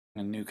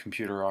A new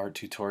computer art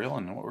tutorial,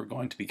 and what we're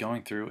going to be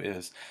going through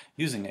is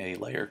using a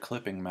layer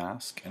clipping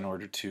mask in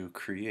order to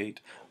create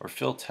or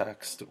fill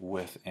text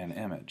with an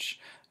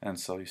image. And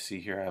so you see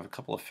here I have a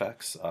couple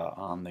effects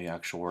on the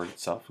actual word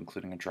itself,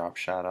 including a drop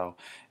shadow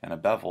and a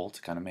bevel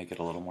to kind of make it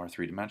a little more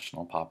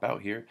three-dimensional pop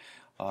out here,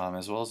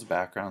 as well as a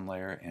background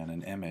layer and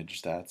an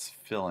image that's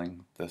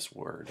filling this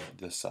word,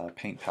 this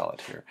paint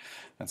palette here.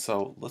 And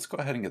so let's go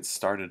ahead and get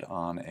started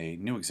on a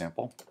new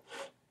example.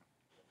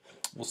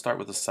 We'll start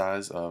with a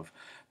size of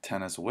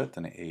 10 as a width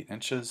and 8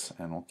 inches,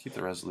 and we'll keep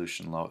the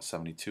resolution low at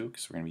 72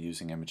 because we're going to be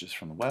using images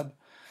from the web.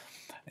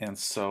 And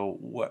so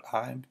what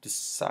I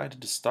decided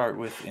to start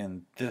with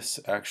in this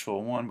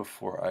actual one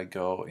before I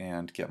go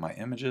and get my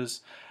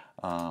images,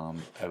 I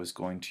was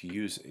going to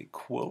use a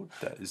quote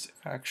that is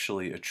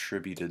actually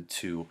attributed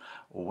to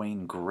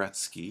Wayne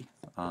Gretzky,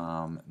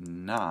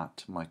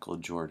 not Michael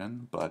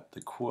Jordan, but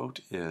the quote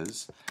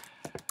is,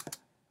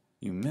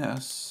 "You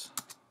miss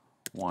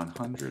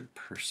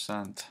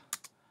 100%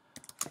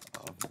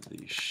 of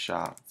the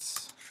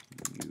shots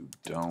you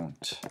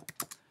don't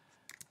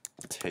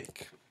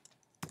take."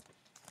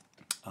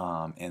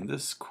 And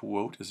this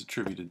quote is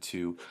attributed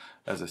to,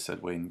 as I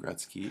said, Wayne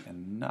Gretzky,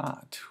 and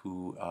not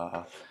who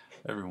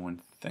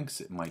everyone thinks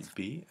it might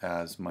be,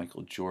 as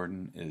Michael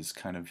Jordan is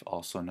kind of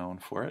also known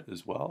for it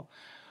as well.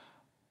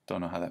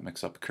 Don't know how that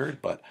mix-up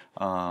occurred, but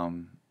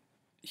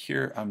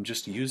here I'm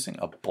just using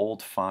a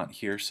bold font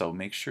here, so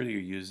make sure that you're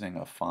using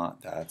a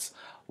font that's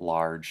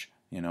large,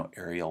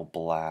 Arial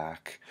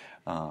Black,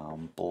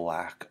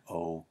 Black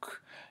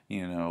Oak,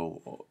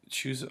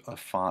 choose a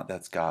font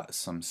that's got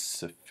some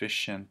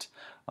sufficient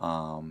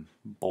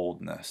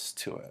boldness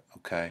to it,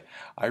 okay?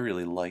 I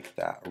really like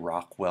that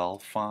Rockwell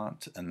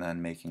font and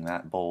then making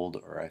that bold,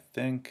 or I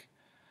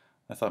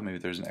thought maybe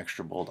there's an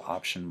extra bold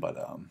option, but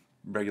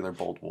regular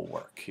bold will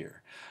work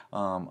here.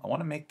 I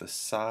want to make the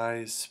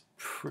size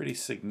pretty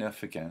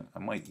significant. I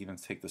might even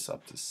take this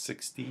up to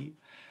 60,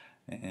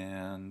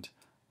 and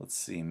let's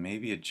see,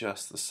 maybe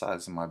adjust the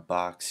size of my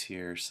box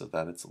here so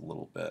that it's a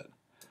little bit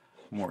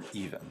more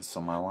even, so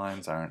my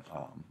lines aren't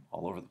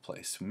all over the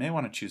place. We may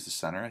want to choose the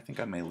center. I think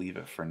I may leave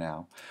it for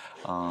now.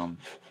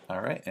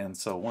 Alright, and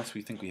so once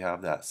we think we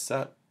have that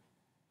set,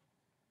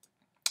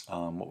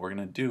 what we're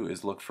going to do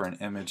is look for an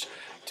image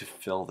to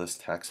fill this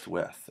text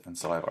with. And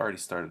so I've already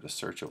started a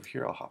search over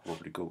here. I'll hop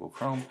over to Google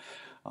Chrome.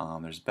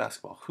 There's a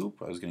basketball hoop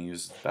I was going to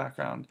use as the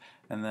background,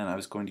 and then I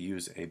was going to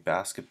use a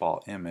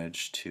basketball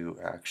image to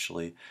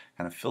actually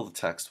kind of fill the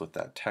text with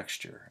that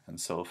texture. And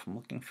so if I'm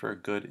looking for a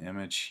good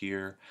image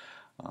here,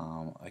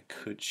 I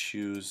could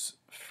choose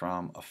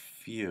from a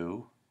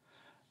few.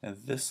 And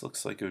this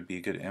looks like it would be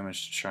a good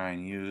image to try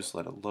and use.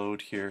 Let it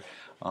load here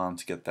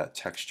to get that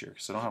texture,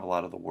 because I don't have a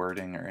lot of the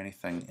wording or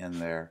anything in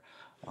there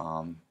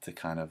to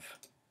kind of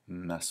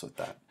mess with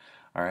that.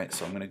 Alright,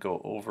 so I'm going to go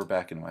over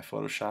back into my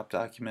Photoshop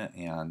document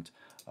and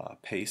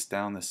paste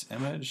down this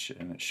image,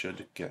 and it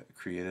should get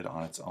created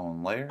on its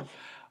own layer.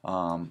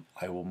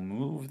 I will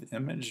move the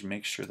image,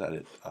 make sure that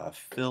it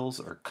fills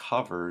or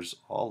covers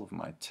all of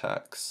my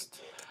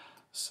text.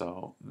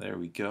 So there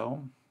we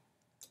go.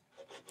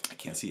 I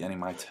can't see any of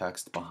my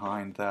text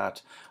behind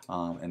that,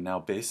 and now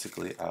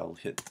basically I'll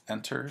hit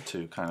enter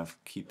to kind of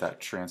keep that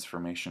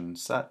transformation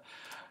set.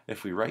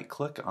 If we right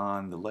click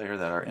on the layer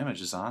that our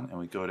image is on and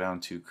we go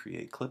down to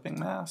create clipping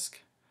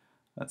mask,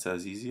 that's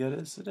as easy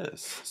as it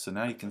is. So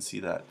now you can see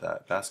that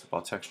that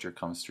basketball texture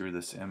comes through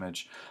this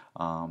image.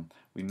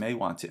 We may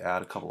want to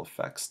add a couple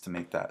effects to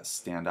make that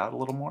stand out a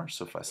little more.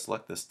 So if I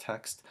select this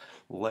text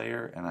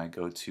layer and I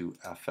go to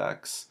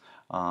FX,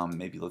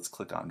 maybe let's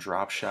click on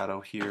drop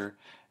shadow here,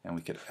 and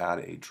we could add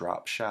a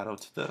drop shadow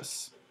to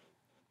this.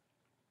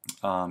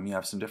 You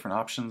have some different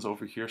options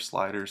over here,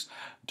 sliders,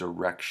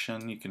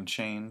 direction you can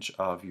change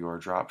of your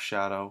drop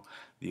shadow,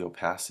 the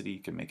opacity you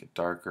can make it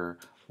darker,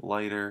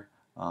 lighter,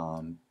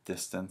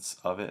 distance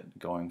of it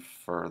going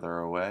further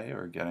away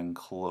or getting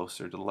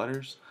closer to the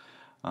letters,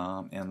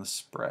 and the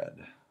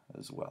spread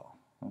as well.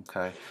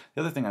 Okay.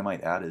 The other thing I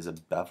might add is a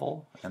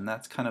bevel, and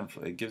that's kind of,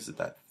 it gives it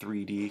that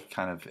 3D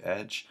kind of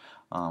edge.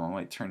 I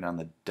might turn down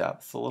the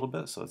depth a little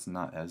bit so it's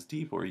not as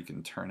deep, or you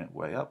can turn it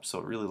way up so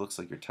it really looks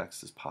like your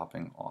text is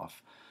popping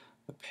off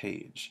the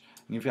page.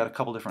 And you've got a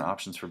couple different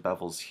options for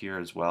bevels here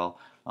as well.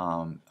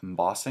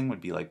 Embossing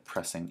would be like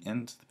pressing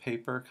into the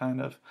paper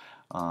kind of,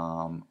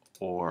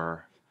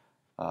 or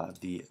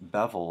the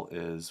bevel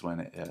is when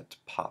it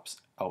pops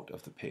out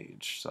of the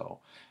page. So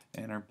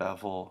inner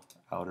bevel,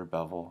 outer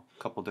bevel,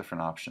 a couple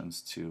different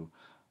options to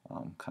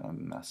kind of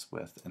mess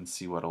with and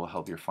see what will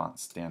help your font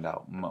stand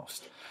out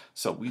most.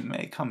 So we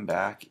may come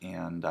back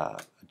and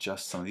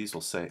adjust some of these.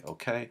 We'll say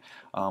OK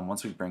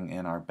once we bring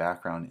in our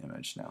background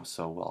image now.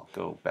 So we'll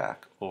go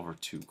back over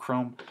to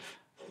Chrome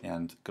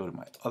and go to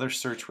my other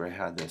search where I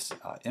had this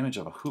image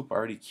of a hoop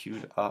already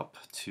queued up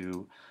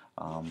to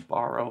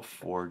borrow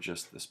for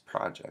just this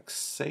project's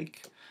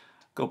sake.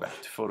 Go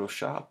back to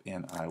Photoshop,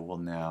 and I will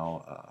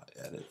now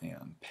edit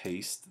and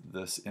paste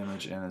this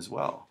image in as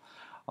well.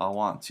 I'll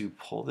want to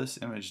pull this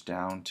image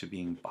down to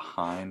being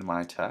behind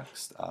my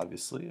text.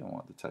 Obviously, I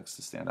want the text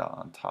to stand out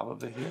on top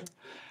of it here.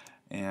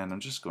 And I'm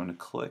just going to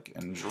click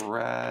and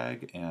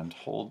drag and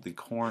hold the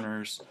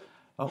corners.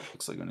 Oh,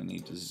 looks like I'm going to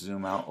need to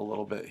zoom out a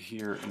little bit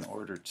here in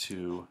order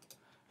to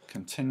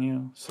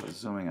continue. So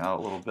zooming out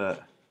a little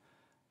bit.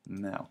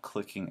 Now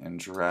clicking and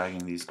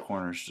dragging these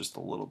corners just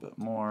a little bit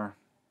more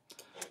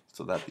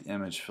so that the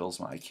image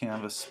fills my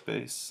canvas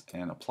space,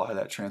 and apply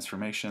that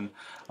transformation.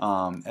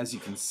 As you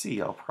can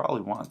see, I'll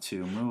probably want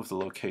to move the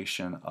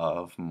location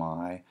of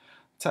my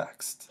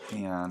text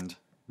and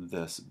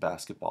this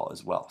basketball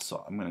as well.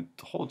 So I'm going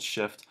to hold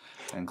shift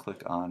and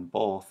click on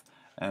both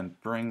and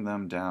bring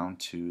them down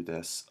to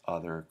this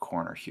other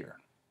corner here.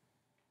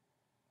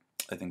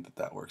 I think that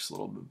that works a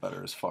little bit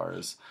better as far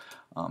as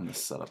the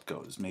setup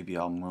goes. Maybe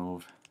I'll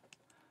move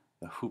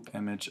the hoop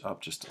image up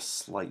just a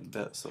slight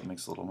bit so it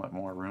makes a little bit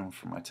more room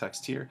for my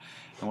text here.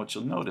 And what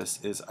you'll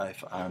notice is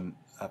I've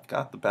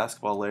got the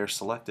basketball layer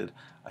selected,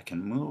 I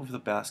can move the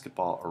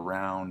basketball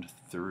around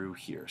through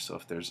here. So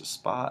if there's a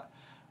spot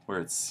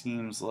where it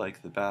seems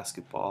like the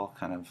basketball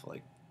kind of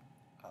like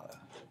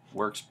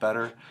works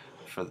better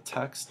for the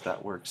text,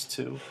 that works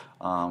too.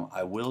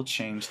 I will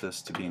change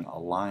this to being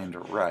aligned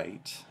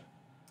right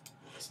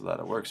so that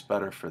it works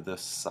better for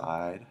this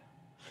side.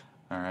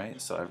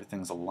 Alright, so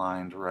everything's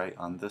aligned right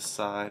on this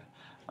side.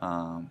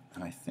 And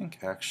I think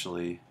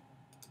actually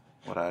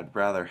what I'd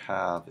rather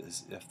have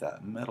is if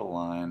that middle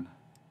line,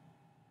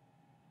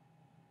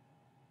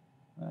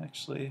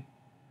 actually,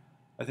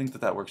 I think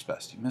that that works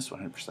best. You miss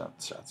 100% of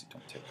the shots you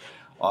don't take.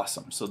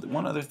 Awesome. So the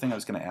one other thing I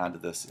was going to add to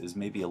this is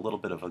maybe a little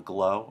bit of a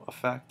glow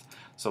effect.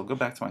 So I'll go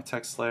back to my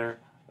text layer,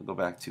 I'll go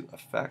back to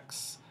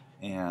effects,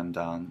 and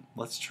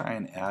let's try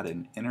and add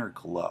an inner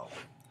glow.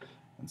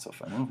 And so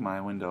if I move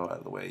my window out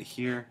of the way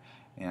here,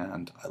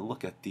 and I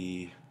look at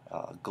the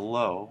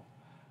glow,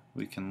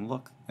 we can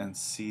look and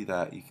see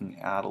that you can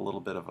add a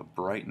little bit of a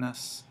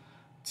brightness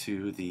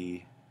to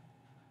the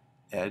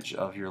edge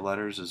of your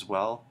letters as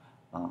well.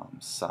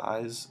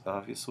 Size,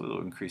 obviously,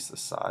 will increase the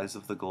size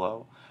of the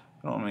glow.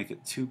 We don't want to make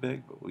it too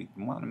big, but we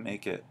want to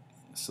make it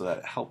so that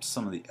it helps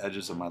some of the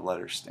edges of my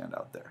letters stand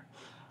out there.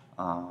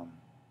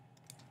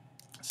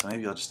 So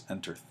maybe I'll just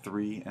enter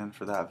 3 in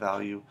for that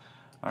value.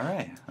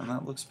 Alright, and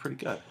that looks pretty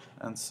good.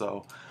 And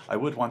so I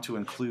would want to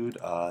include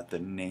the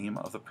name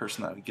of the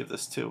person that I would give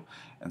this to,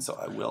 and so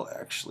I will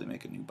actually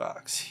make a new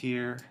box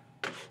here,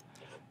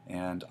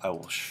 and I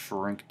will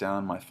shrink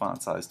down my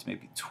font size to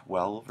maybe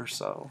 12 or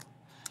so,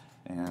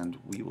 and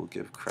we will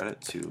give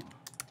credit to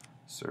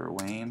Sir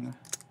Wayne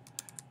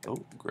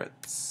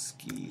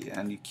Gretzky.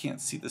 And you can't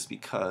see this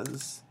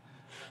because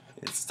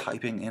it's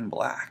typing in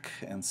black,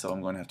 and so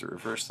I'm going to have to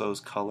reverse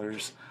those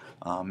colors.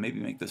 Maybe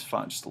make this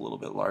font just a little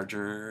bit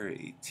larger,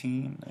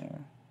 18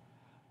 there.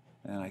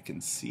 And I can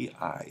see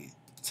I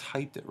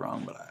typed it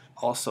wrong, but I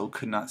also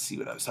could not see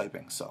what I was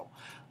typing. So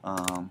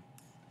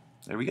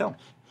there we go.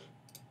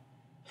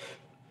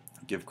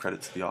 Give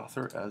credit to the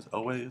author as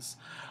always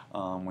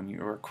when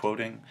you are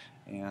quoting.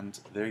 And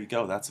there you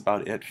go. That's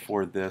about it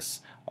for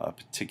this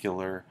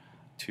particular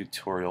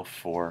tutorial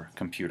for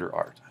computer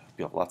art. I hope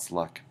you have lots of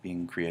luck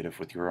being creative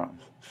with your own.